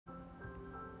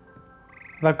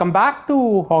Welcome back to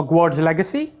Hogwarts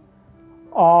legacy.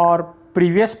 और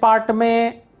previous part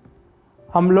में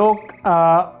हम लोग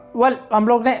हम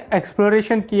लोग ने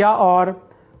एक्सप्लोरेशन किया और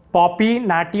पॉपी,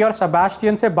 नैटी और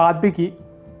सेबेस्टियन से बात भी की।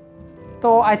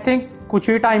 तो आई थिंक कुछ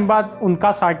ही टाइम बाद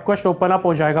उनका साइड क्वेस्ट ओपन अप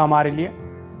हो जाएगा हमारे लिए।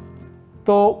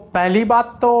 तो पहली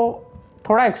बात तो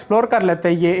थोड़ा एक्सप्लोर कर लेते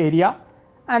हैं ये एरिया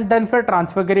एंड देन फिर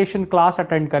ट्रांसफिगरेशन क्लास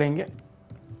अटेंड करेंगे।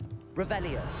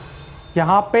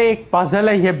 यहाँ पे एक पजल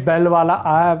है ये बेल वाला।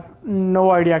 आई हैव नो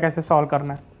आइडिया कैसे सॉल्व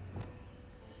करना है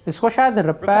इसको। शायद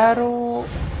रिपेयर हो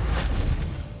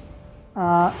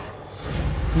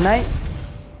नहीं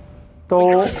तो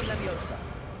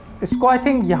इसको आई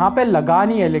थिंक यहाँ पे लगा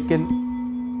नहीं है, लेकिन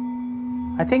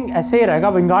आई थिंक ऐसे ही रहेगा।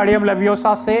 विंगार्डियम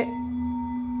लेवियोसा से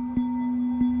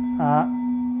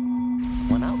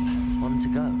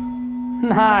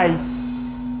नाइस।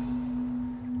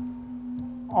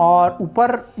 और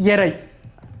ऊपर ये रही,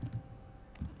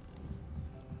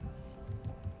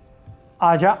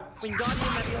 आजा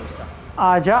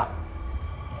आजा।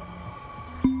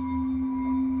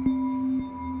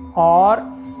 और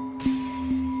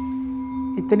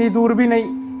इतनी दूर भी नहीं,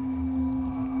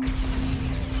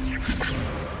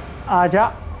 आजा।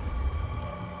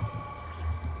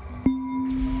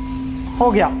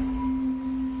 हो गया।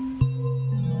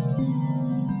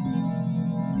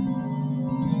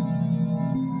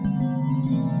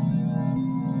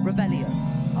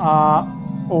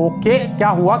 ओके, क्या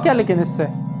हुआ क्या लेकिन इससे?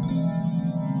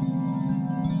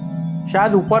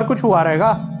 शायद ऊपर कुछ हुआ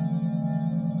रहेगा।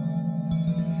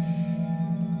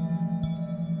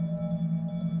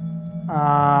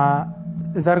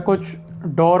 इधर कुछ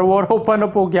डोर वोर ओपन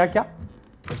अप हो गया क्या?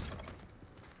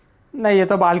 नहीं, ये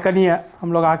तो बालकनी है,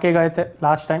 हम लोग आके गए थे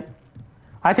लास्ट टाइम।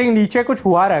 आई थिंक नीचे कुछ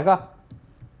हुआ रहेगा।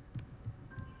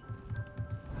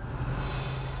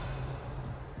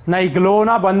 नहीं, ग्लो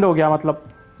ना बंद हो गया, मतलब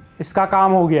इसका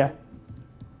काम हो गया।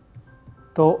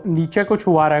 तो नीचे कुछ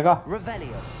हुआ रहेगा।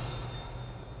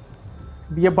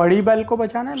 ये बड़ी बेल को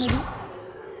बचाना है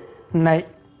मेरी। नहीं,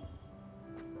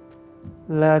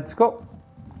 लेट्स गो।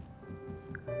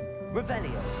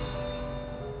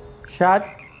 शायद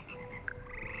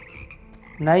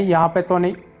नहीं, यहाँ पे तो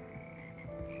नहीं।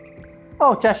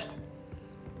 ओह, चेस्ट।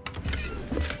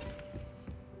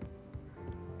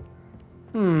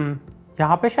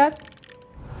 यहाँ पे शायद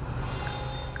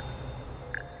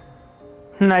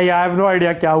नहीं। आई हैव नो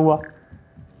आइडिया क्या हुआ,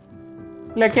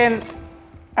 लेकिन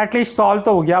एटलीस्ट सॉल्व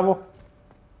तो हो गया वो।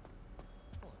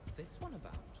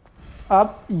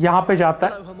 अब यहाँ पे जाता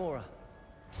है।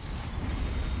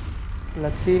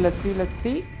 लस्सी लस्सी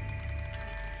लस्सी।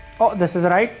 ओह, दिस इज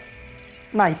राइट।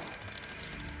 नाइस।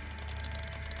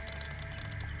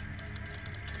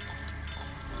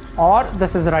 और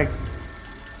दिस इज राइट।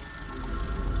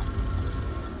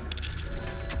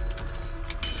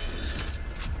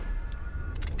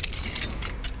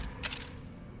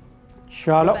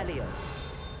 चलो,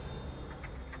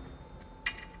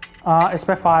 इस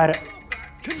पे फायर है।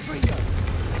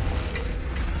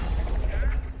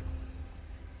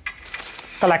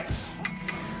 कलेक्ट।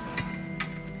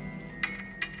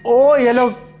 ओ, ये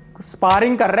लोग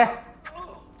स्पारिंग कर रहे हैं।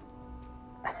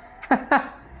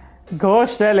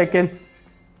 घोस्ट है, लेकिन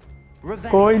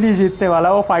कोई नहीं जीतने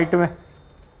वाला वो फाइट में।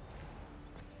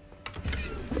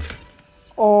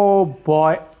 ओ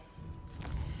बॉय,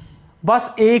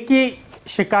 बस एक ही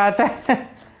शिकायत है।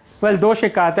 वेल, दो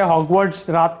शिकायत है। हॉगवर्ट्स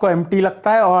रात को एम्प्टी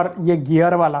लगता है, और ये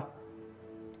गियर वाला।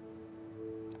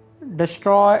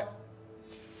 Destroy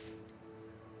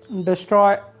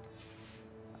destroy.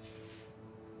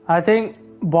 आई थिंक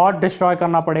बहुत डिस्ट्रॉय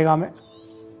करना पड़ेगा हमें।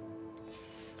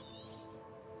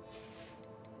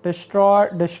 Destroy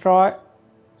destroy.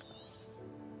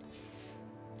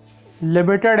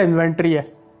 लिमिटेड इन्वेंट्री है,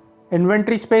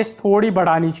 इन्वेंट्री स्पेस थोड़ी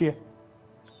बढ़ानी चाहिए।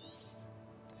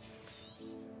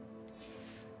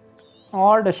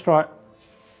 और डिस्ट्रॉय।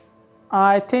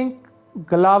 आई थिंक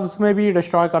ग्लव्स में भी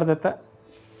डिस्ट्रॉय कर देता है।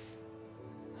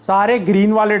 सारे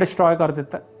ग्रीन वाले डिस्ट्रॉय कर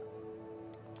देता है,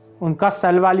 उनका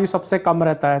सेल वैल्यू सबसे कम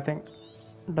रहता है। I think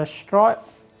destroy.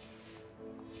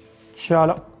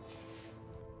 चलो,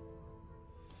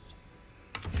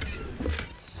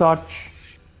 सर्च,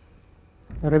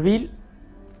 रिवील।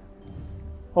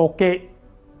 ओके,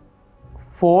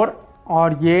 4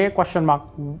 और ये क्वेश्चन मार्क।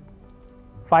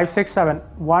 5 6 7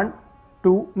 1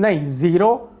 2 नहीं 0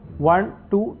 1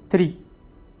 2 3।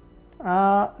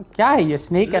 क्या है ये?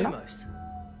 स्नेक है ना?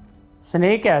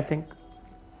 स्नेक है आई थिंक।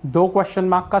 2 क्वेश्चन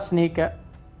मार्क का स्नेक है।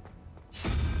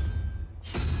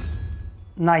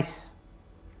 नाइस।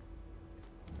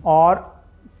 और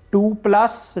 2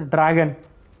 प्लस ड्रैगन।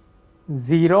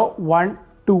 0 1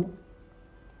 2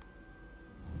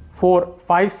 4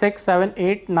 5 6 7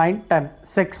 8 9 10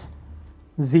 6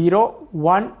 0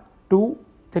 1 2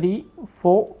 3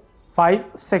 4 5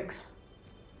 6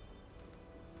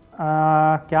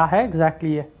 क्या है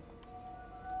एग्जैक्टली ये?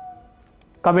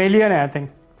 कमेलियन है आई थिंक,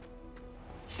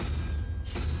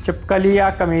 चिपकली या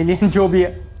कमेलियन जो भी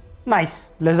है। Nice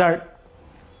lizard,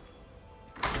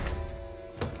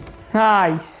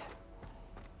 nice.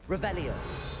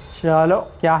 चलो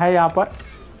क्या है यहाँ पर?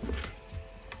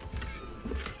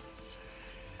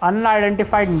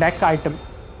 Unidentified neck item.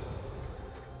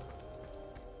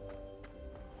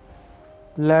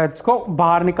 Let's go,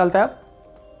 बाहर निकलता है।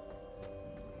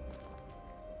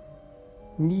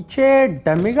 नीचे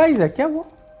डेमिगाइज है क्या वो?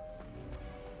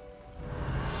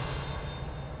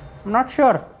 Not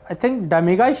sure, I think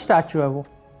डेमिगाइज statue है वो।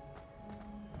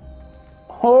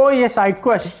 हो ये side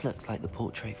quest. This looks like the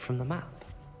portrait from the map.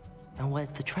 Now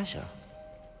where's the treasure?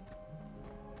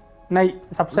 नहीं,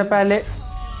 सबसे पहले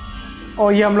ओ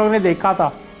ये हम लोग ने देखा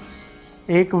था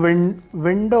एक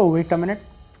window. Wait a minute,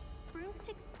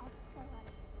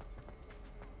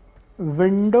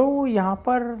 window यहाँ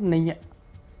पर नहीं है।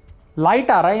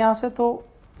 लाइट आ रहा है यहाँ से तो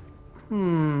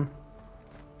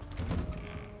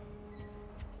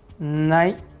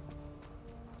नहीं।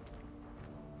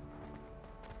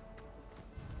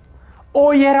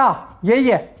 ओ ये रहा, यही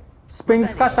है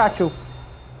स्पिंक्स का statue.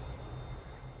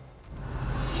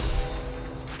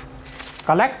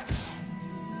 Collect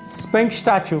Spinks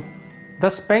statue. The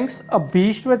Spinks, a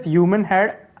beast with human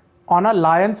head on a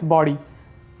lion's body,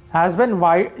 has been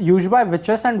used by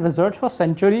witches and wizards for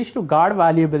centuries to guard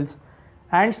valuables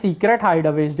and secret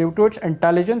hideaways due to its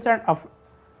intelligence and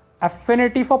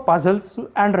affinity for puzzles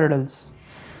and riddles.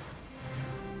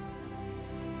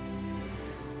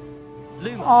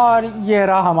 और ये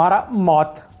रहा हमारा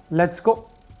मौत। Let's go.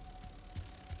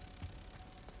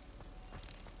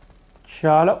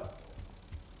 चलो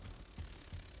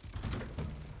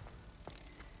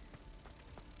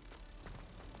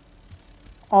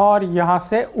और यहां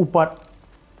से ऊपर।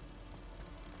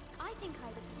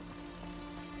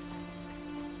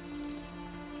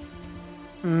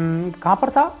 कहां पर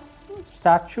था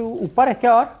स्टैचू? ऊपर है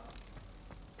क्या? और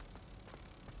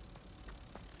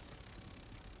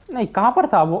नहीं, कहां पर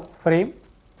था वो फ्रेम?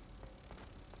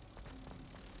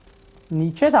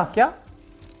 नीचे था क्या?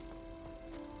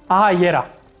 हाँ ये रहा।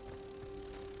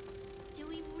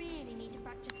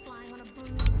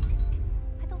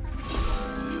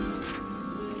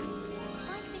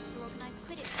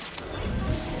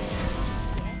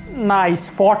 नाइस,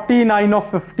 49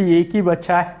 ऑफ 50, एक ही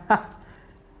बचा है।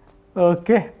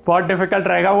 ओके, बहुत डिफिकल्ट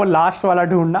रहेगा वो लास्ट वाला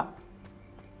ढूंढना।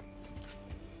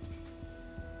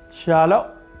 चलो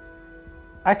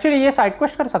एक्चुअली ये साइड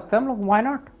क्वेस्ट कर सकते हैं हम लोग, व्हाई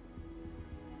नॉट?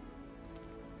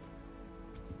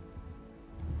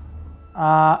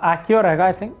 एक्योर रहेगा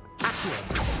I think.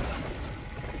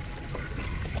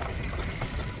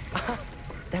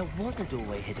 There was a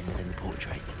doorway hidden within the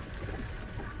portrait.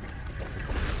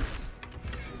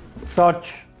 Search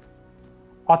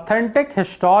authentic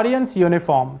historian's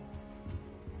uniform.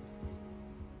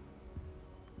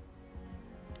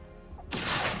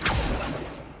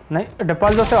 नहीं,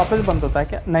 डिपॉजिट से वापस बंद होता है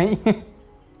क्या? नहीं।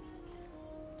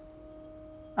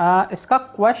 इसका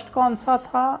क्वेस्ट कौन सा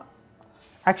था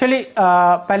एक्चुअली?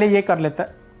 पहले ये कर लेते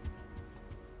हैं।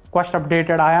 क्वेस्ट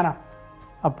अपडेटेड आया ना,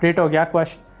 अपडेट हो गया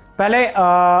क्वेस्ट। पहले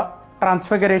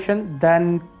transfiguration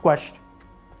then quest.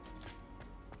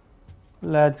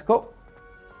 Let's go.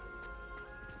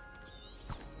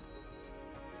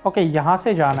 Okay, यहां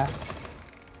से जाना है।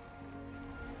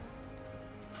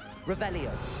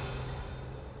 Revelio.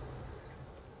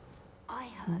 I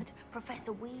heard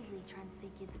Professor Weasley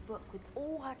transfigured the book with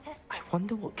all her tests. I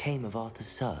wonder what came of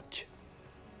Arthur's search.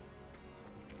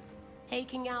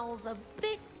 Taking owls a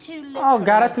bit too Oh, literally,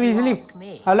 Gareth if you Weasley. ask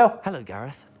me. Hello. Hello,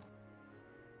 Gareth.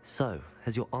 So,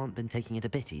 has your aunt been taking it a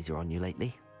bit easier on you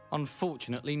lately?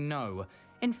 Unfortunately, no.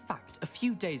 In fact, a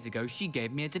few days ago, she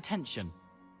gave me a detention.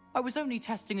 I was only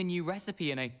testing a new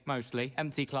recipe in a mostly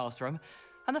empty classroom,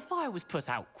 and the fire was put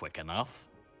out quick enough.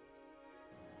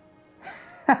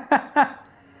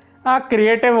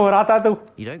 Creative हो रहा था तू।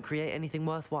 You don't create anything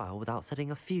worthwhile without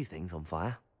setting a few things on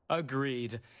fire.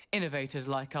 Agreed. Innovators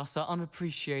like us are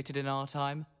unappreciated in our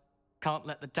time. Can't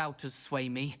let the doubters sway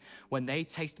me. When they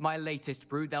taste my latest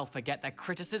brew, they'll forget their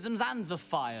criticisms and the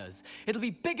fires. It'll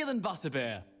be bigger than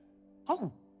butterbeer.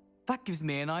 Oh, that gives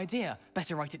me an idea.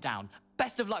 Better write it down.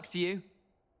 Best of luck to you.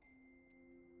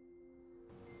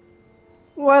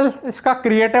 Well, इसका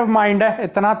creative mind है,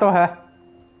 इतना तो है।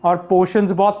 और potions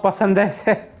बहुत पसंद है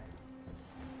इसे।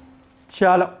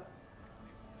 चलो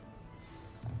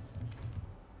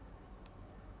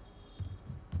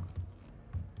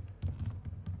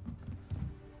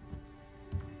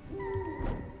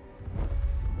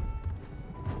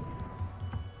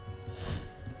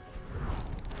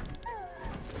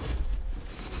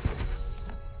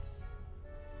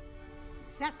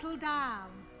settle down.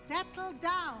 Settle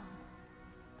down.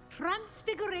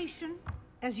 Transfiguration,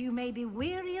 as you may be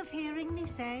weary of hearing me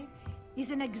say,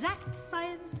 is an exact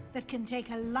science that can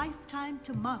take a lifetime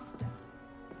to master.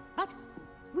 But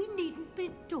we needn't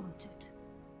be daunted.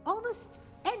 Almost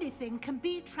anything can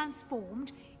be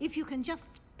transformed if you can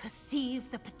just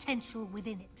perceive the potential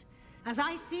within it. As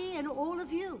I see in all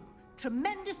of you,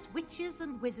 tremendous witches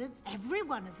and wizards, every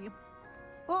one of you.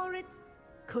 Or it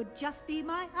could just be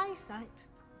my eyesight.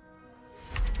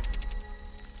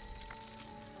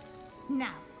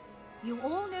 Now, you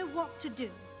all know what to do.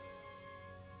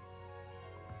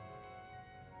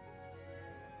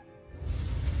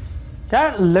 क्या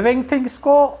living things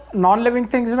को non living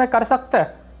things में कर सकते हैं?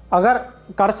 अगर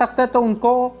कर सकते हैं तो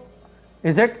उनको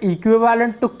is it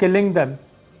equivalent to killing them?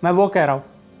 मैं वो कह रहा हूँ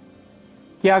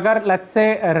कि अगर लेट्स से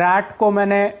रैट को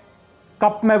मैंने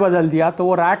कप में बदल दिया तो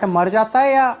वो रैट मर जाता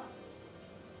है या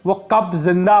वो कप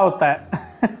जिंदा होता है?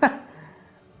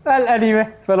 वेल एनीवे,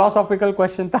 फिलोसॉफिकल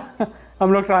क्वेश्चन था।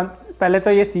 हम लोग पहले तो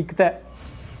ये सीखते हैं।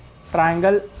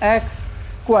 Triangle x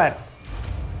square,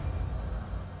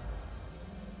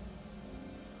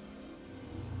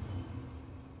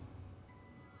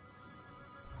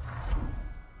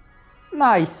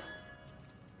 nice.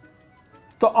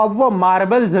 तो अब वो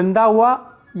मार्बल जिंदा हुआ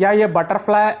या ये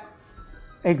बटरफ्लाई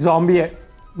एक ज़ॉम्बी है,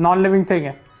 नॉन लिविंग थिंग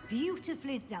है?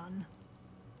 Beautifully done.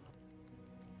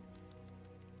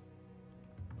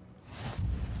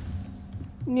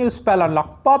 New spell unlock.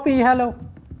 Poppy hello.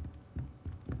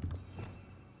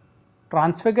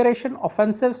 Transfiguration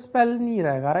offensive spell नहीं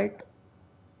रहेगा राइट?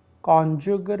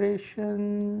 कॉन्जुगरेशन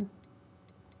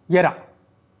ये रहा।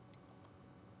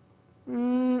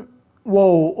 वो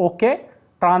okay.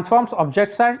 Transforms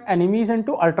objects and enemies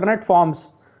into alternate forms,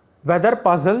 whether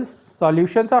puzzles,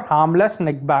 solutions or harmless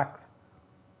nickbacks.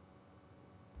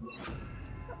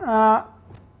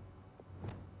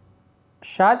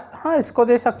 शायद हाँ इसको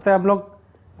दे सकते हैं हम लोग।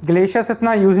 ग्लेशियर्स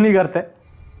इतना यूज नहीं करते।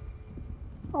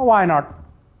 Why not?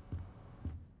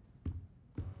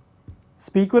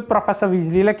 Speak with professor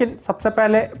Weasley, लेकिन सबसे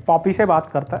पहले पॉपी से बात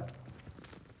करता है।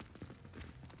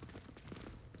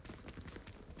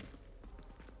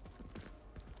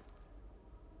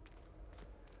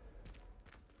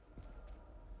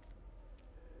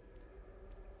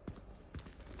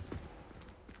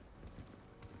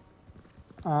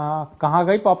 कहाँ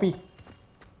गई पॉपी?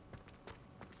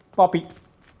 पॉपी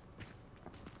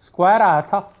स्क्वायर आया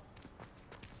था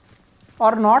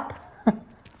और नॉट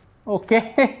ओके।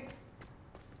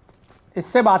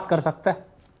 इससे बात कर सकते हैं?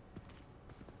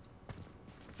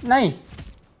 नहीं।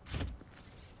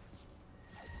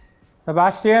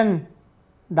 सेबास्टियन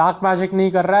डार्क मैजिक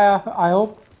नहीं कर रहा है आई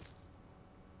होप।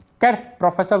 खैर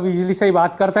प्रोफेसर वीजली से ही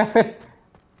बात करते हैं, फिर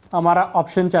हमारा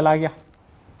ऑप्शन चला गया।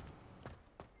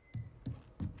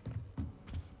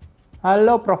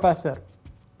 Hello, Professor.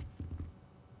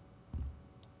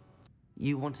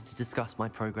 You wanted to discuss my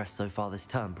progress so far this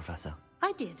term, Professor? I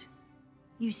did.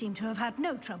 You seem to have had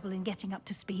no trouble in getting up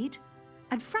to speed.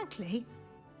 And frankly,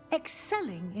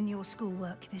 excelling in your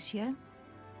schoolwork this year.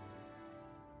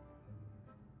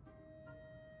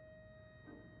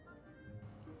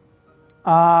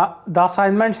 The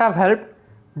assignments have helped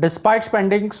despite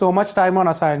spending so much time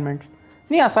on assignments.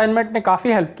 नहीं, assignment ने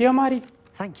काफी help की हमारी।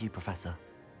 Thank you, Professor.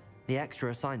 The extra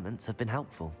assignments have been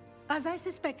helpful. As I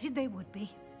suspected they would be.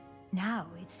 Now,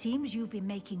 it seems you've been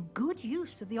making good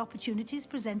use of the opportunities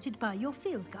presented by your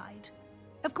field guide.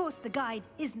 Of course, the guide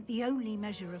isn't the only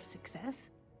measure of success.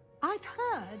 I've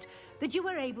heard that you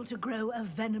were able to grow a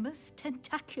venomous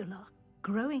tentacula.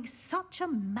 Growing such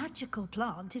a magical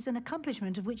plant is an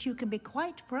accomplishment of which you can be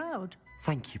quite proud.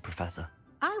 Thank you, Professor.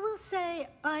 I will say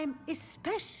I'm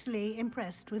especially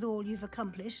impressed with all you've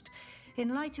accomplished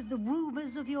in light of the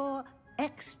rumors of your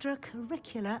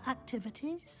extracurricular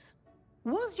activities.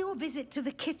 Was your visit to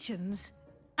the kitchens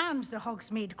and the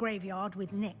Hogsmeade graveyard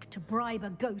with Nick to bribe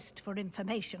a ghost for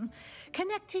information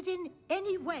connected in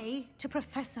any way to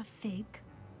Professor Fig?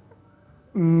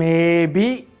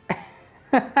 Maybe.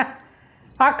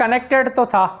 हाँ connected तो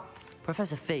था।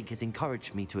 Professor Fig has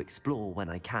encouraged me to explore when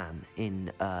I can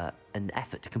in an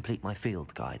effort to complete my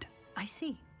field guide. I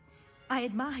see. I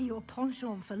admire your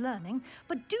penchant for learning,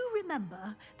 but do remember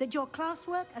that your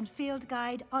classwork and field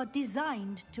guide are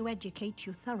designed to educate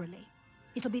you thoroughly.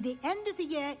 It'll be the end of the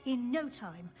year in no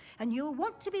time, and you'll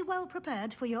want to be well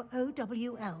prepared for your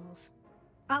OWLs.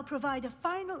 I'll provide a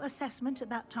final assessment at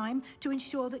that time to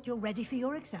ensure that you're ready for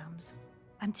your exams.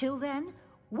 Until then,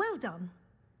 well done.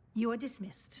 You are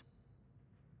dismissed.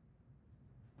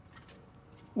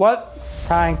 Well,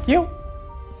 thank you.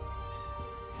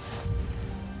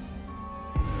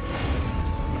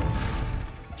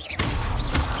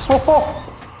 ओहो,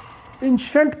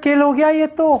 instant किल हो गया ये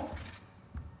तो।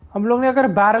 हम लोग ने अगर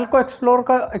barrel को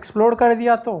एक्सप्लोर कर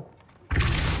दिया तो।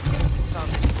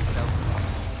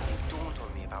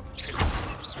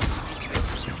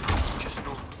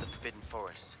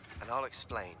 I'll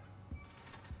explain.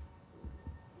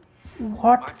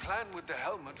 What? My plan with the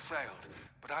helmet failed,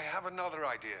 but I have another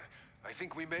idea. I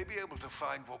think we may be able to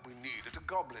find what we need at a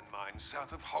goblin mine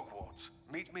south of Hogwarts.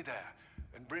 Meet me there,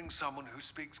 and bring someone who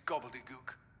speaks gobbledygook.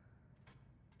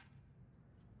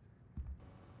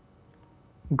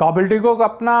 गॉबल्डिगोक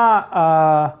अपना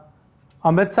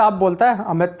अमित साहब बोलता है।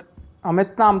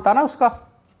 अमित नाम था ना उसका।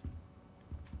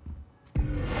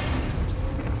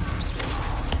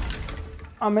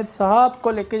 अमित साहब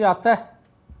को लेके जाता है।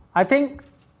 आई थिंक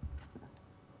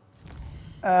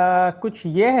कुछ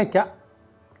ये है क्या,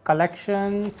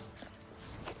 कलेक्शन,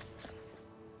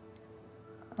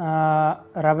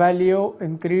 रेवेलियो,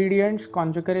 इंग्रेडिएंट्स,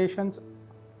 कॉन्जुगरेशंस,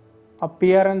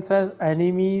 अपीयरेंसेस,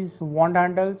 एनिमीज, वॉन्ड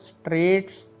handles,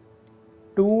 trades,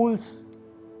 tools,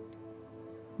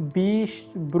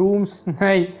 beast, brooms.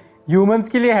 नहीं, ह्यूमंस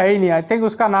के लिए है ही नहीं। आई थिंक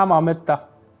उसका नाम अमित था।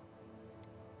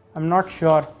 I am not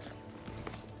sure.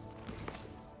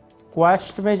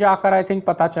 Quest में जाकर आई थिंक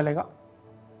पता चलेगा।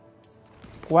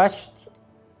 Quest,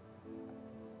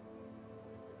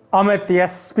 Amit,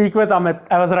 yes, speak with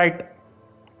Amit. I was right,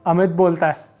 Amit बोलता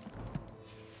है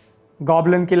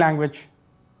गॉब्लिन की लैंग्वेज।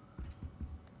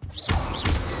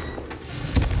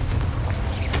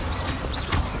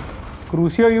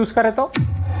 क्रूसियो यूज करे तो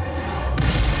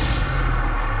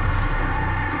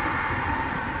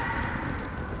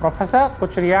प्रोफेसर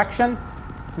कुछ रिएक्शन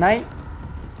नहीं।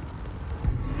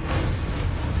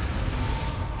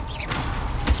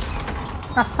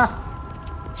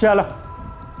 चलो,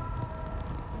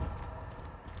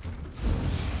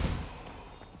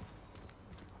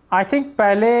 आई थिंक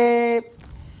पहले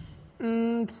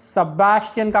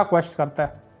सेबास्टियन का क्वेस्ट करता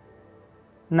है।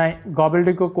 नहीं,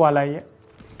 गॉबल्डिगोक वाला ही है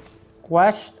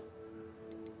quest.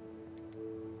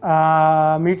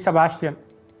 Meet Sebastian,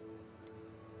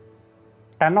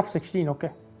 10 of 16। Okay,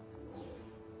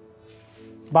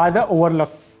 by the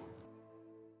overlook.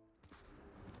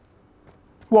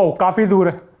 वो काफी दूर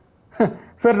है।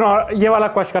 फिर ये वाला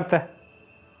क्वेस्ट करते हैं।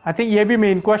 आई थिंक ये भी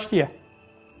मेन क्वेस्ट ही है।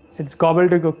 इट्स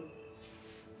गॉबल्डिगोक।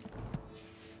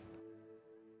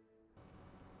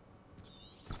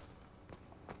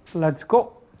 Let's go.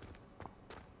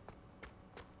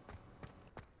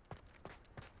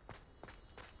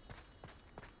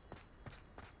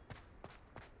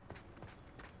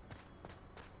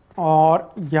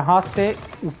 और यहां से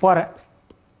ऊपर है।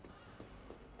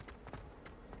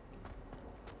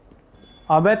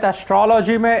 अबे तो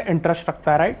एस्ट्रोलॉजी में इंटरेस्ट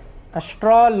रखता है, right?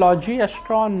 Astrology,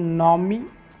 astronomy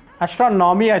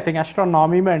I think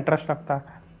astronomy में इंटरेस्ट रखता है।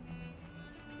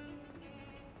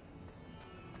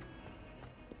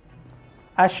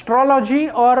 एस्ट्रोलॉजी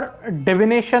और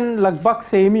डिविनेशन लगभग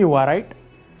सेम ही हुआ, राइट?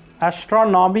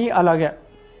 एस्ट्रोनॉमी अलग है।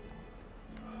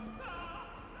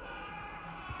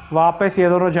 वापस ये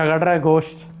दोनों झगड़ रहे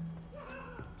घोस्ट।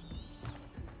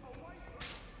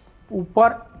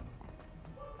 ऊपर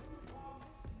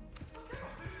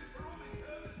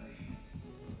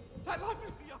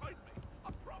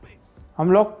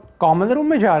हम लोग कॉमन रूम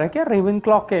में जा रहे हैं क्या, रेवन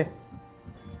क्लॉक के?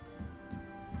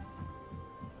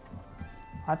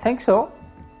 I think so.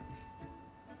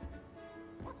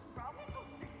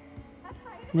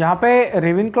 यहाँ पे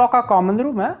रेवन क्लॉक का कॉमन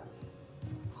रूम है।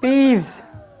 थीव्स।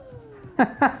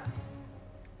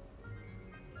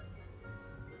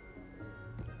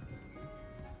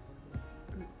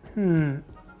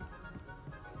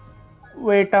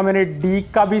 वेट अ मिनट,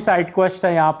 डीक का भी साइड क्वेस्ट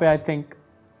है यहाँ पे।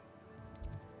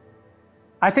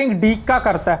 आई थिंक डीक का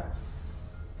करता है,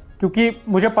 क्योंकि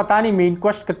मुझे पता नहीं मेन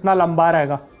क्वेस्ट कितना लंबा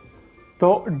रहेगा,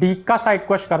 तो डीक का साइड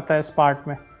क्वेस्ट करता है इस पार्ट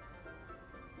में।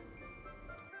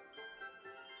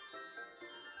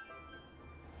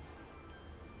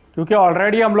 क्योंकि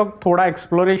ऑलरेडी हम लोग थोड़ा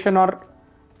एक्सप्लोरेशन और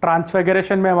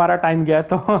ट्रांसफिगरेशन में हमारा टाइम गया है,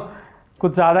 तो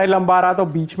कुछ ज़्यादा ही लंबा रहा तो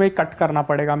बीच में ही कट करना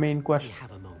पड़ेगा मेन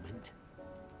क्वेस्ट।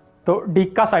 तो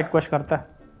डीक का साइड क्वेस्ट करता है।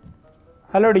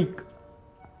 हेलो डीक,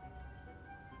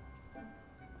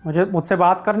 मुझसे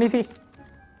बात करनी थी।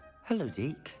 Hello,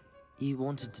 Deke. You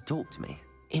wanted to talk to me?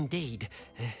 Indeed.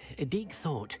 Deke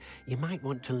thought you might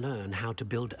want to learn how to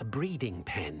build a breeding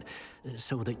pen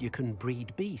so that you can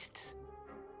breed beasts.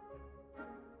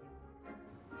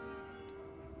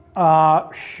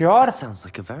 Sure. That sounds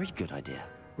like a very good idea.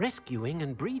 Rescuing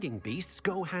and breeding beasts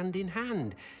go hand in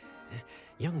hand.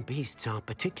 Young beasts are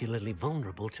particularly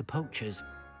vulnerable to poachers.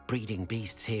 Breeding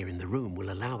beasts here in the room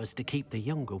will allow us to keep the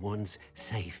younger ones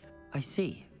safe. I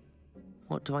see.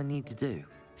 What do I need to do?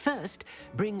 First,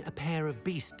 bring a pair of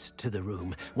beasts to the room.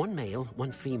 One male,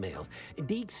 one female.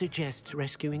 Deek suggests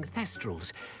rescuing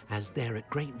Thestrals, as they're at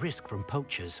great risk from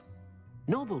poachers.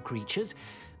 Noble creatures,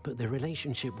 but their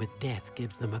relationship with death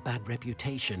gives them a bad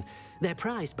reputation. They're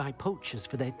prized by poachers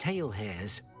for their tail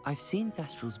hairs. I've seen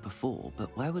Thestrals before,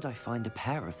 but where would I find a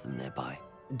pair of them nearby?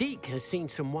 Deek has seen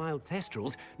some wild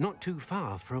Thestrals not too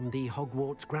far from the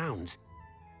Hogwarts grounds.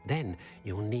 Then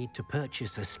you'll need to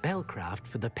purchase a spellcraft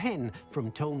for the pen from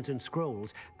Tomes and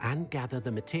Scrolls and gather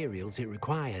the materials it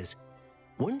requires.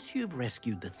 Once you've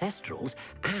rescued the Thestrals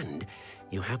and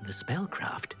you have the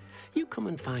spellcraft, you come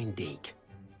and find Deek.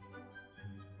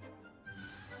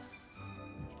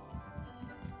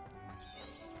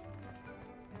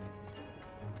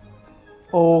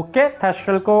 Okay,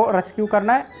 थेस्ट्रल को rescue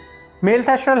करना है। Mail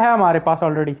थेस्ट्रल है हमारे पास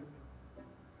already.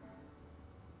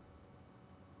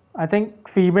 I think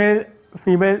female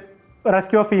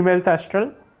rescue female थेस्ट्रल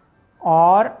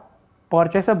और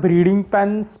purchase a breeding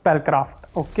pen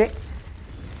स्पेलक्राफ्ट। Okay,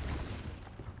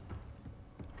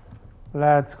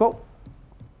 let's go.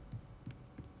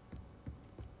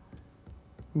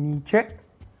 नीचे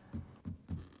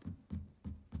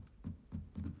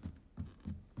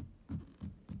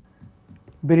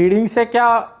breeding से क्या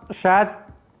शायद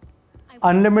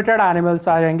अनलिमिटेड एनिमल्स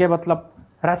आ जाएंगे, मतलब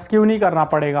रेस्क्यू नहीं करना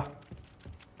पड़ेगा।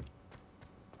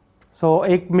 सो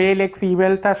एक मेल एक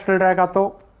फीमेल थेस्ट्रल रहेगा तो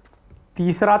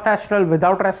तीसरा थेस्ट्रल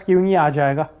विदाउट रेस्क्यूइंग ही आ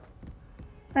जाएगा।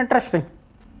 इंटरेस्टिंग।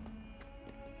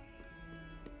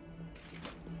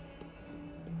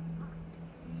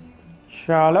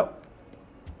 चलो,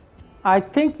 आई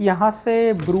थिंक यहां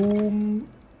से ब्रूम।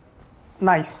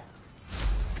 नाइस,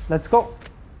 लेट्स गो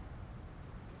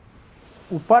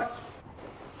ऊपर।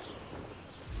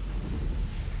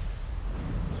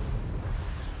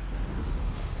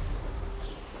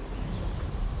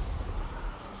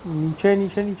 नीचे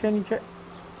नीचे नीचे नीचे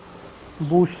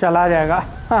बूस्ट चला जाएगा।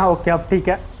 हाँ ओके, अब ठीक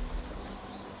है,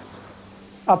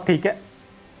 अब ठीक है।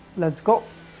 Let's go.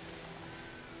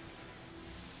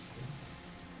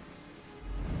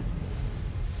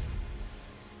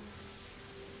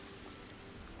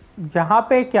 यहाँ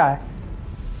पे क्या है?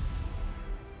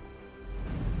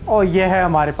 ओ ये है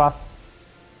हमारे पास।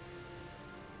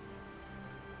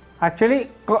 एक्चुअली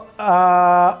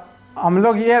हम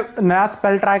लोग ये नया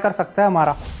स्पेल ट्राई कर सकते हैं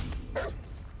हमारा।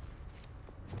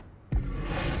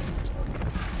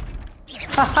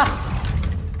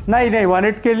 नहीं नहीं, वन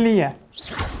हिट किल नहीं है।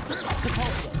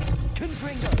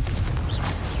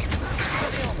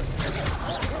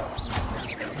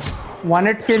 वन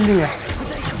हिट किल नहीं है।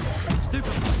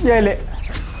 ये ले,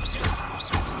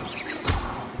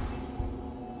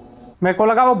 मेरे को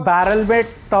लगा वो बैरल में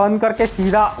टर्न करके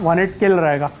सीधा वन हिट किल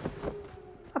रहेगा।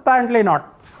 Apparently not.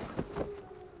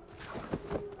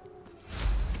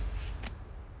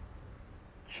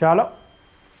 चलो,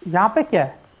 यहां पे क्या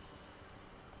है?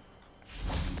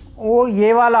 ओ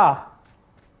ये वाला,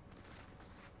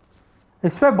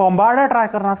 इस पे बॉम्बार्डर ट्राई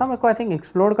करना था मेरे को। आई थिंक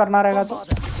एक्सप्लोड करना रहेगा तो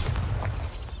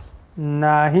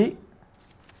नहीं।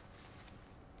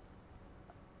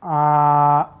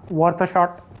 Worth a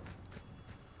shot.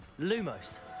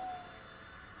 Lumos.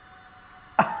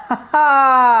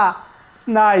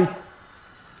 Nice.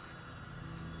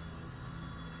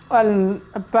 Well,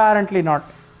 apparently not.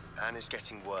 Anne is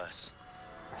getting worse.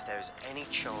 If there is any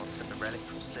chance that the relic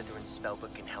from Slytherin's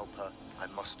spellbook can help her, I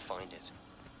must find it.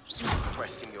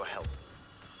 Requesting your help.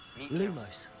 Meet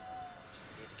Lumos.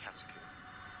 near the catacomb.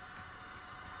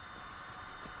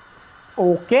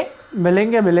 Okay,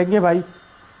 मिलेंगे भाई।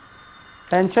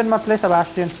 Tension मत ले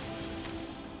Sebastian.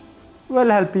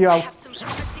 We'll help you I out. have some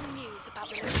promising news about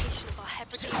the location of our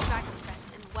Hebridean dragon friend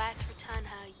and where to return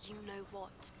her you know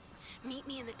what. Meet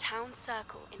me in the town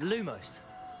circle in Lumos.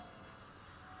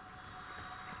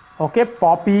 Okay,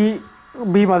 Poppy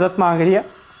भी मदद मांग रही है।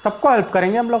 सबको help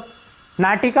करेंगे हम लोग।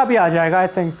 नाटी का भी आ जाएगा आई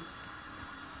थिंक।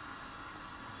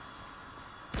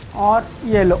 और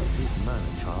ये लो। These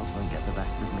Merlin trials won't get the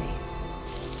best of me.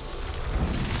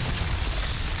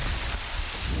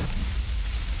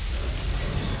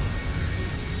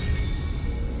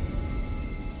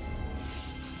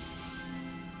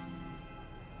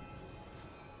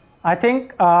 I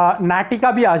think नाटी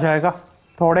का भी आ जाएगा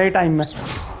थोड़े ही टाइम में।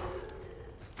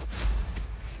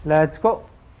 लेट्स गो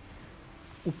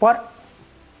ऊपर।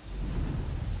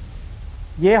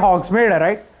 ये हॉग्समेड है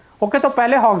राइट? ओके, तो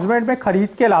पहले हॉग्समेड में खरीद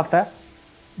के लाता है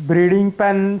ब्रीडिंग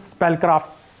पेन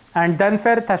स्पेलक्राफ्ट एंड देन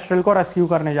फिर थेस्ट्रल को रेस्क्यू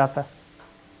करने जाता है।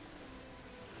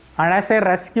 एंड ऐसे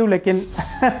रेस्क्यू, लेकिन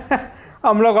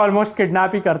हम लोग ऑलमोस्ट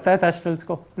किडनैप ही करते हैं थेस्ट्रल्स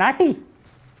को। नाटी?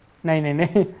 नहीं नहीं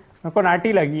नहीं, मेरे को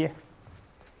नाटी लगी है।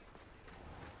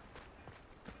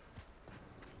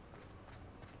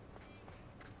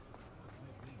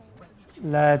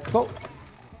 Let's go.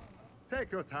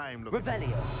 Take your time looking.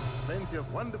 Revelio. Plenty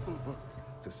of wonderful books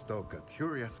to stoke a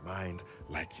curious mind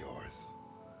like yours.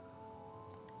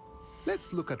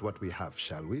 Let's look at what we have,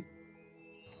 shall we?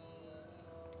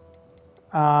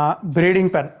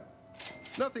 Breeding pen.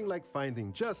 Nothing like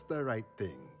finding just the right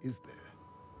thing, is there?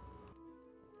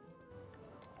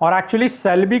 और actually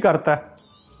cell भी करता है.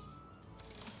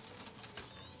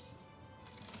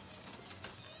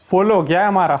 Full हो गया है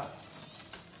हमारा.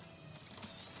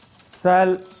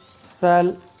 Cell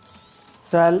cell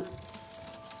cell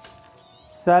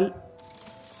cell.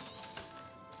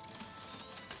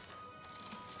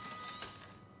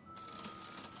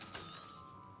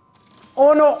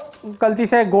 Oh no, गलती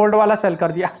से गोल्ड वाला सेल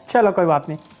कर दिया. चलो कोई बात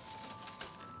नहीं.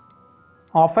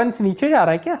 ऑफेंस नीचे जा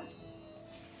रहा है क्या?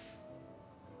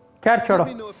 खैर छोड़ो,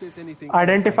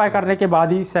 आइडेंटिफाई करने के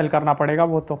बाद ही सेल करना पड़ेगा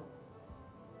वो तो.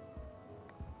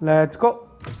 Let's go.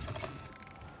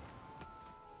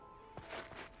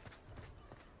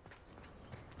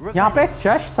 यहां पे एक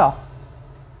चेस्ट था.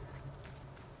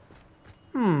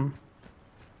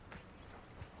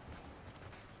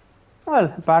 Well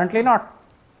apparently not.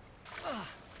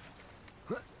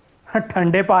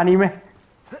 ठंडे पानी में.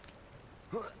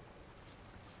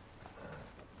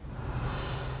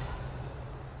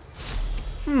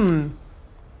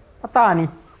 पता नहीं.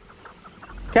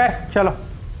 खैर चलो,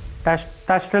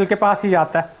 थेस्ट्रल के पास ही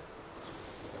जाता है.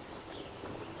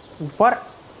 ऊपर.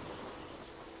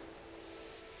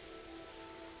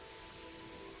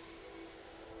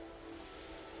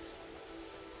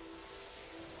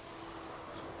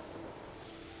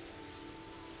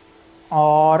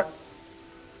 और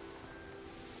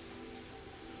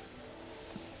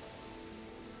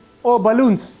ओ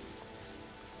बलून्स.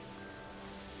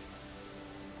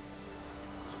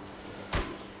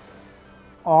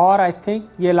 और आई थिंक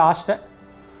ये लास्ट है.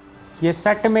 ये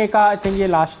सेट में का आई थिंक ये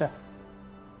लास्ट है.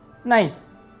 नहीं.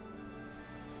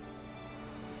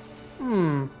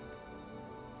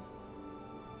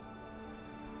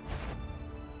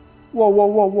 वो वो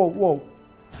वो वो वो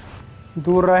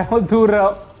दूर रहो, दूर रहो.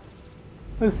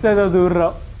 उससे तो दूर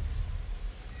रहो.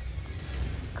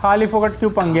 खाली फोकट क्यों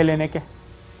पंगे लेने के.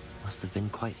 Must have been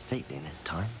quite stately in his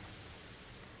time.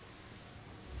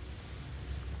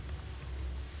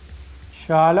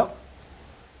 चलो.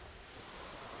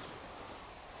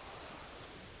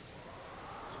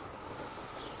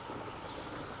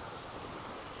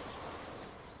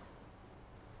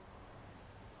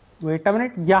 वेट अ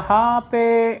मिनट, यहाँ पे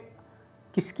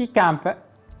किसकी कैंप है?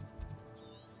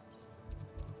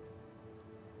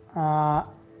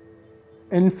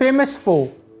 Infamous four.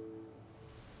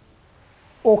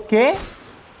 Okay,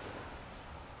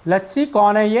 let's see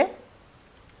कौन है ये.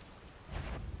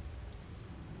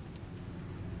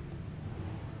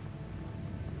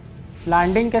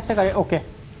 लैंडिंग कैसे करे? ओके,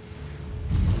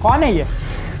 कौन है ये?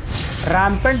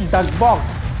 रैम्पेंट डगबॉग.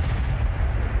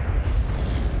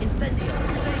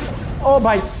 ओ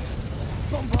भाई,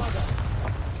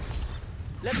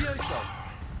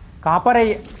 कहां पर है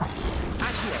ये?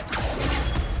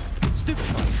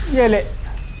 ये ले.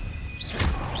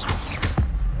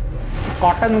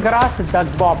 Cotton grass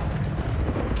डगबॉब.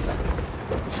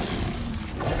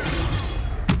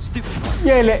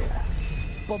 ये ले.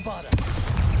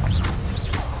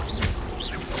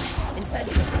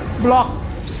 Block.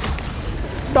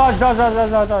 Dodge Dodge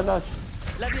Dodge Dodge Dodge Dodge.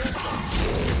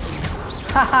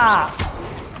 हाहा.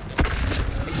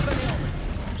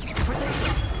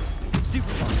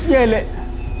 ये ले.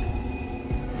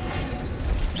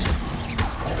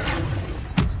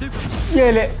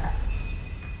 ये ले.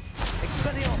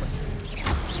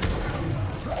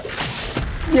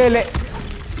 ये ले.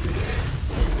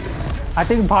 आई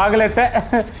थिंक भाग लेते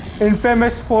हैं.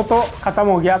 इनफेमस फोटो खत्म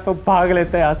हो गया तो भाग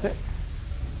लेते हैं यहाँ से.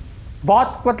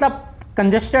 बहुत मतलब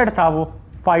कंजेस्टेड था वो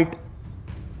fight.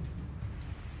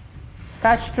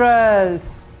 Thestrals.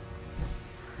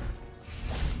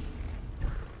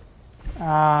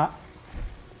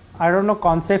 I don't know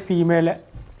कौन से फीमेल है.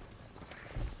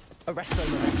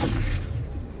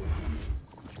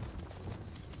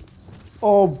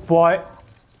 Oh boy.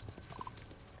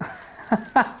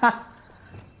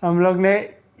 हम लोग ने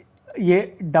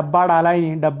ये डब्बा डाला ही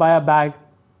नहीं. डब्बा या बैग.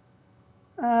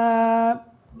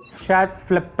 शायद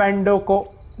फ्लिपेंडो को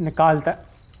निकालता है.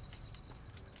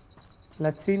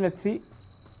 Let's see let's see.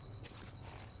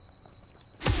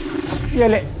 ये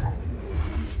ले.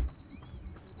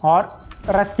 और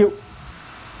रेस्क्यू.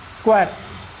 Square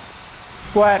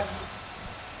square.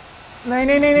 नहीं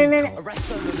नहीं नहीं नहीं नहीं.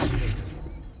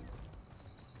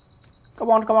 Come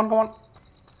on come on come on.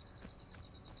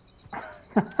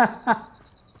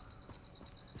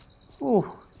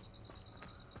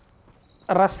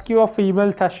 Rescue of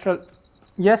female थेस्ट्रल।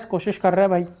 Yes, कोशिश कर रहे हैं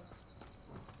भाई।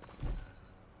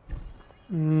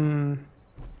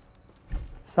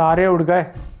 सारे उड़ गए।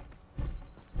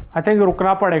 आई थिंक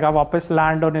रुकना पड़ेगा वापस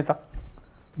लैंड होने तक।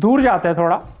 दूर जाते हैं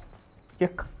थोड़ा। ये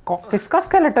किसका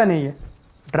स्केलेटन है ये?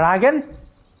 ड्रैगन?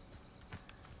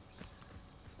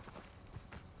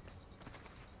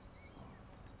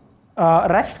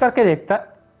 रेस्ट करके देखता है,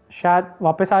 शायद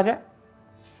वापस आ जाए।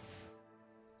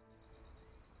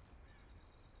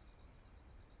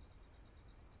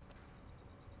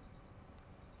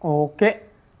 Okay,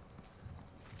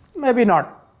 may be not.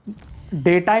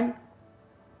 Day time.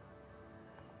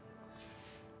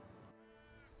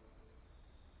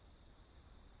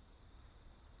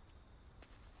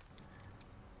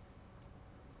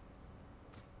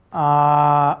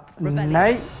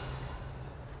 नहीं।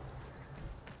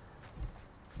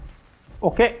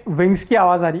 ओके, विंग्स की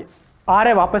आवाज आ रही है। आ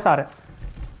रहे, वापस आ रहे।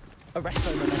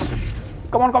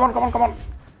 कमॉन कमॉन कमॉन कमॉन,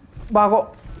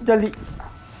 भागो जल्दी।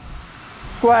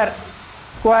 Square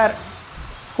square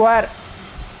square.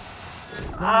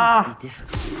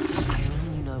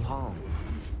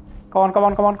 Come on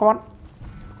come on come on come on.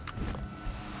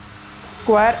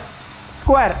 Square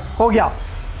square हो गया।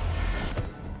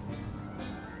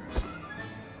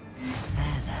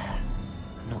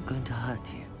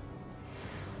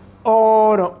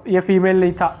 ओह नो, ये फीमेल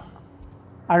नहीं था।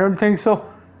 I don't think so.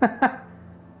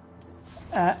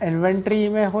 Inventory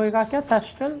में होएगा क्या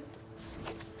थेस्ट्रल?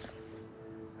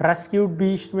 रेस्क्यूड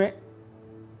बीस्ट में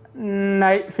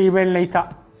नहीं, फीमेल नहीं था।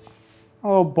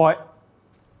 ओह बॉय,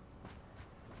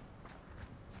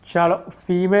 चलो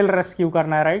फीमेल रेस्क्यू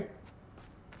करना है, राइट?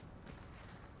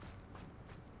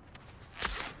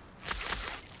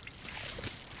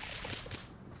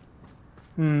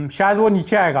 शायद वो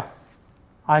नीचे आएगा।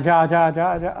 आजा आजा आजा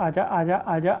आजा आजा आजा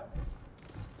आजा।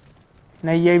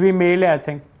 नहीं, ये भी मेल है आई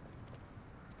थिंक।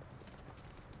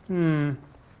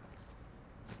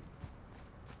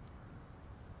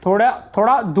 थोड़ा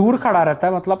थोड़ा दूर खड़ा रहता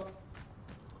है, मतलब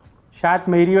शायद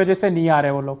मेरी वजह से नहीं आ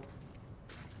रहे वो लोग।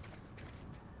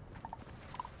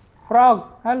 Frog,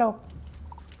 hello.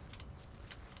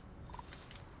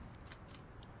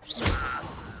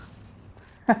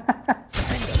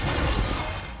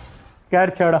 खैर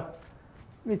छोड़ो,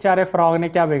 बेचारे फ्रॉग ने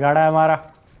क्या बिगाड़ा है हमारा।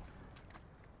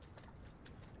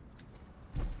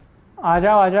 आ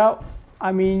जाओ आ जाओ।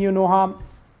 I mean you know harm.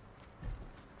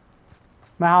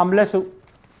 मैं हार्मलेस हूँ।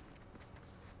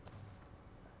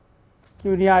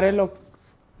 क्यों नहीं आ रहे लोग?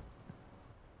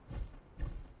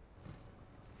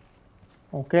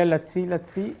 Okay, let's see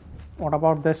let's see. What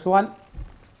about this one?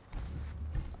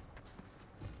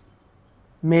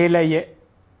 Mail है ये,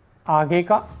 आगे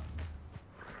का।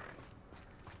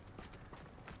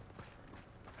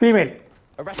 Female.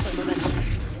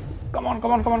 Come on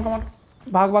come on come on come on,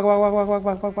 भाग भाग भाग भाग भाग भाग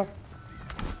भाग भाग भाग।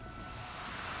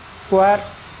 Square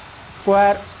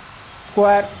square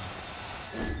square.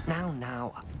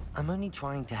 Now, I'm only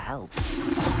trying to help.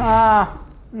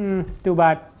 To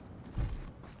bad.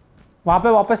 वहां पे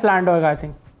वापस लैंड होएगा I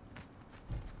think.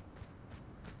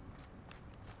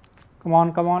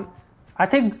 Come on come on. I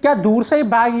think क्या दूर से ही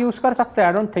बैग यूज कर सकते हैं?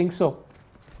 I don't think so.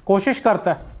 कोशिश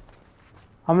करता है।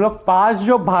 हम लोग पास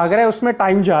जो भाग रहे हैं उसमें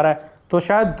टाइम जा रहा है, तो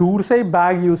शायद दूर से ही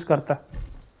बैग यूज करता है।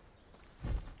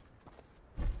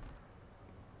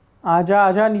 आजा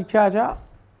आजा, नीचे आजा।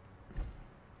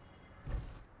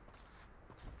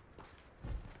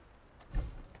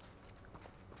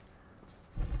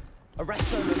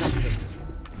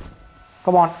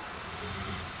 Come on.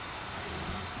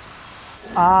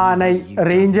 नहीं,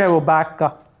 रेंज है वो बैग का।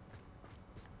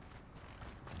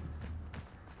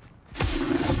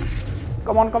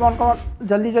 Come on come on come on,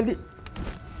 जल्दी जल्दी।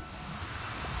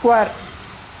 स्क्वायर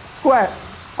स्क्वायर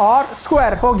और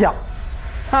स्क्वायर हो गया।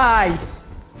 हाय।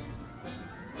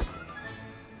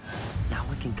 Now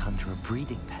we can conjure a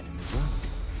breeding pen in the road.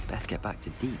 Best get back to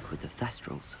Deke with the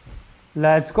Thestrals.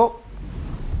 Let's go.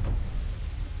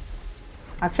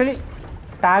 Actually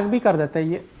tag भी कर देते हैं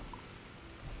ये।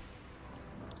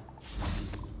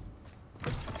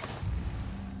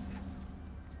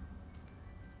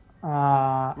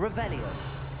 Revelio.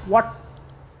 What?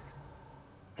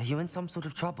 Are you in some sort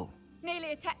of trouble? Nearly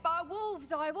attacked by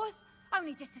wolves, I was.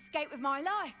 Only just escaped with my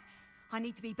life. I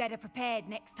need to be better prepared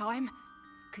next time.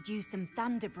 Could use some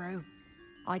thunder brew.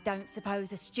 I don't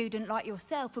suppose a student like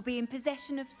yourself would be in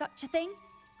possession of such a thing?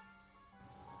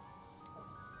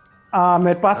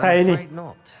 मेरे पास है ही नहीं। I'm afraid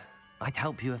not. I'd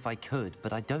help you if I could,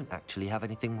 but I don't actually have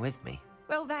anything with me.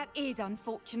 Well, that is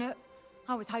unfortunate.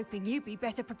 I was hoping you'd be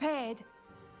better prepared.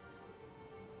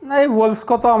 नहीं, wolves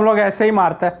को तो हम लोग ऐसे ही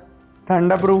मारते हैं।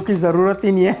 थंडर ब्रू की जरूरत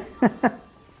ही नहीं है।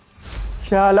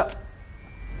 चलो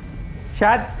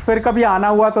शायद फिर कभी आना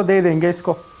हुआ तो दे देंगे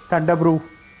इसको thunder Bru.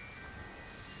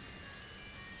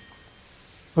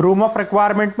 Room of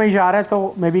requirement में ही जा रहे हैं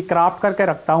तो मे बी क्राफ्ट करके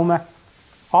रखता हूं मैं।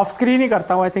 ऑफ स्क्रीन ही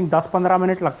करता हूं। आई थिंक 10-15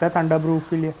 मिनट लगता है थंडर ब्रू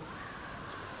के लिए।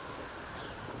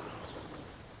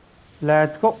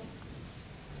 Let's go.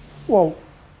 वो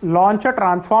launch a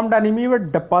transformed enemy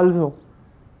with डिपल्सो।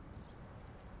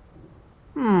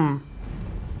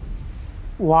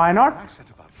 Why not? I set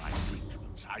about my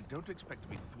arrangements, I don't expect to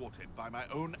be thwarted by my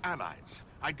own allies.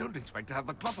 I don't expect to have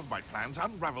the cloth of my plans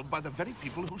unraveled by the very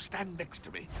people who stand next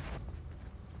to me.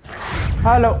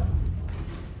 Hello.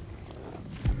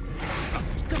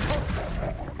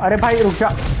 अरे भाई रुक जा।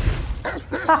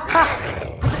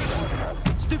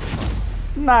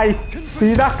 Nice,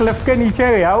 सीधा Cliff के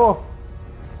नीचे गया वो।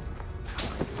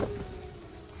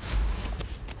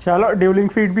 चलो ड्यूलिंग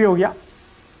फीड भी हो गया।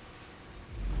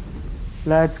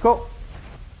 Let's go.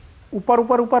 ऊपर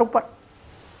ऊपर ऊपर ऊपर।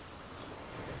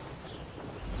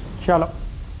 चलो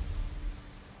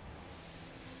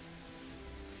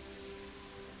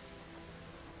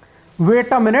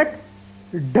वेट अ मिनट।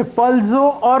 डिपल्जो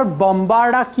और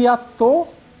बम्बार्डा किया तो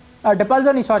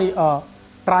डिपल्जो नहीं, सॉरी,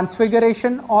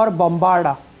 ट्रांसफिगरेशन और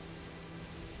बम्बार्डा।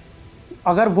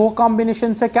 अगर वो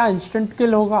कॉम्बिनेशन से क्या इंस्टेंट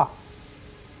किल होगा?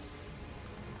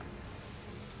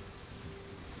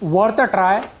 Worth a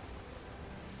try.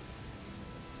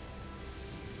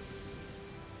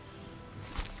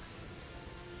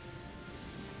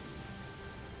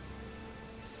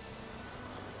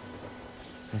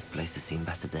 This place has seen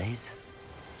better days.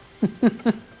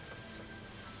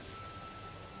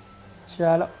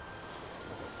 चलो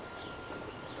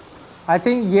आई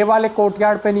थिंक ये वाले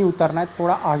कोर्टयार्ड पे नहीं उतरना है,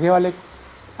 थोड़ा आगे वाले।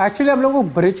 एक्चुअली हम लोग वो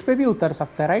ब्रिज पे भी उतर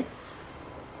सकते हैं, राइट?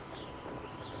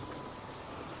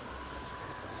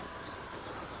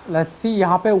 लेट्स सी,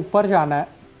 यहाँ पे ऊपर जाना है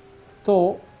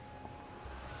तो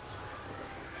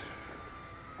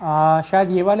शायद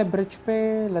ये वाले ब्रिज पे।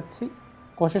 लेट्स सी,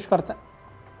 कोशिश करते हैं।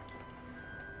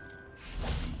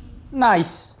 नाइस।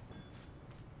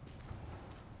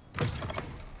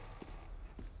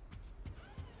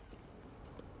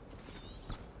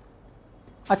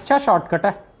 अच्छा शॉर्टकट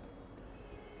है।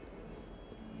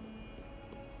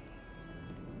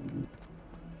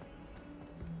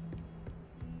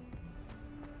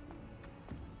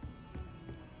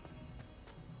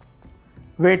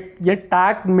 वेट, ये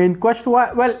टैग मेन क्वेस्ट हुआ?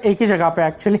 वेल एक ही जगह पे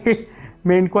एक्चुअली।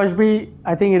 मेन क्वेस्ट भी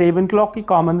आई थिंक रेवन क्लॉक की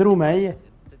कॉमन रूम है ये।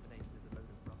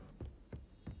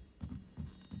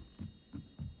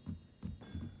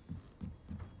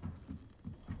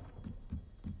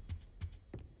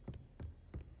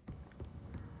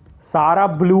 सारा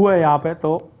ब्लू है यहाँ पे,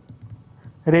 तो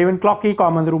रेवन क्लॉक की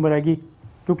कॉमन रूम रहेगी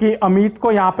क्योंकि अमित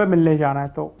को यहाँ पे मिलने जाना है।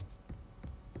 तो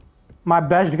my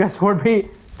best guess would be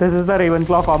this is the Raven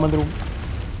clock common room.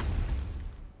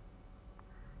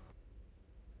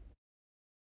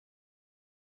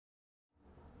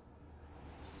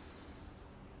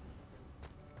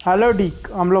 Hello डीक,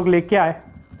 हम लोग लेके आए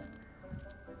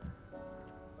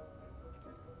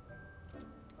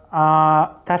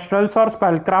थेस्ट्रल्स और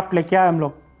स्पेलक्राफ्ट लेके आए हम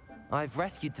लोग। I've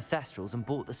rescued the Thestrals and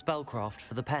bought the spellcraft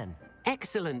for the pen.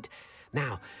 Excellent.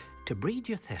 Now, to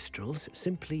breed your Thestrals,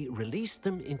 simply release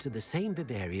them into the same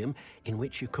vivarium in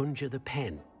which you conjure the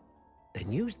pen.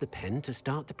 Then use the pen to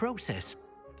start the process.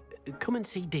 Come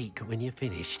and see Deke when you're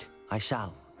finished. I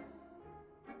shall.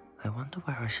 I wonder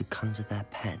where I should conjure their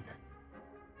pen.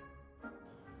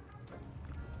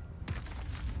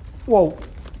 Whoa.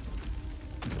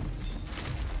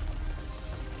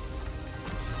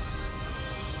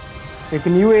 एक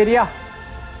new area.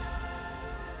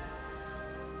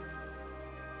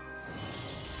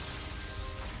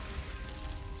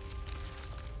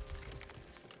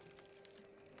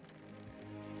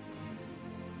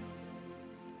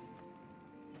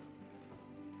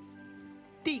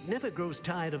 Deke never grows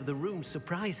tired of the room's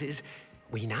surprises.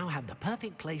 We now have the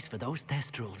perfect place for those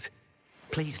Thestrals.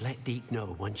 Please let Deke know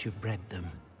once you've bred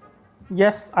them.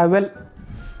 Yes, I will.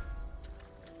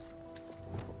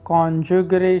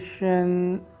 Conjuration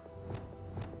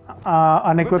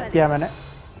unequipped किया मैंने।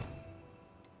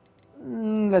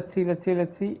 Let's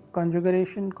see.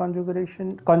 Conjuration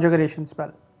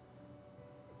spell.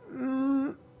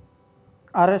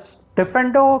 अरे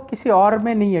डिफेंडो किसी और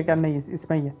में नहीं है क्या? नहीं,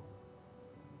 इसमें ही है।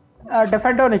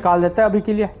 डिफेंडो निकाल देते हैं अभी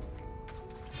के लिए।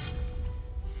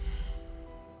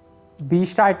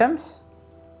 बीस्ट आइटम्स,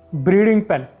 ब्रीडिंग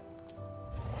पेन,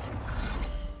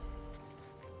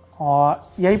 और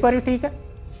यहीं पर ही ठीक है।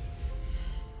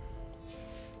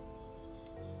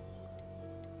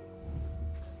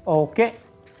 ओके,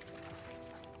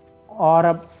 और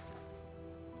अब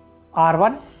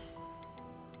R1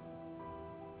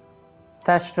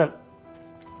 थेस्ट्रल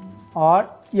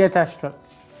और ये थेस्ट्रल।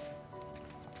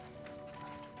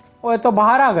 ओए तो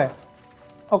बाहर आ गए।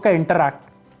 Okay, interact.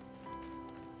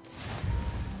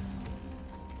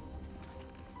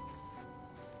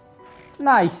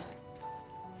 Nice.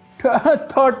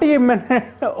 30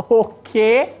 minute.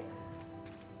 Okay,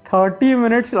 30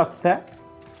 minutes लगता है।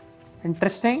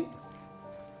 इंटरेस्टिंग।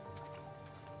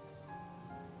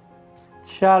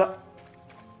 चलो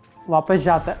वापस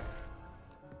जाता है।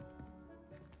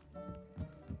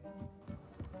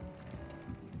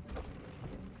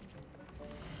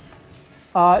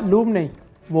 लूम नहीं,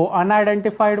 वो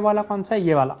अनआइडेंटिफाइड वाला कौन सा है?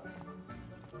 ये वाला।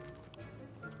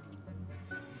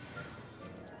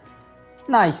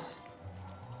 नाइस।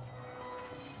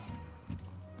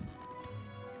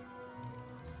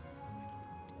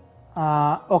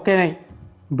 ओके, नहीं,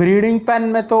 ब्रीडिंग पेन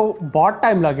में तो बहुत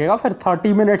टाइम लगेगा, फिर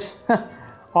 30 मिनट्स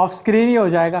ऑफ स्क्रीन ही हो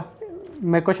जाएगा।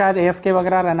 मेरे को शायद AFK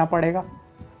वगैरह रहना पड़ेगा,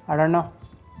 आई डोंट नो।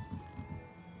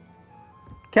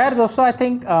 खैर दोस्तों, आई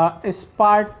थिंक इस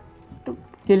पार्ट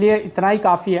के लिए इतना ही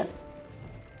काफ़ी है।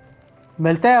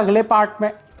 मिलते हैं अगले पार्ट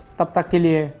में, तब तक के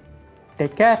लिए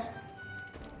टेक केयर।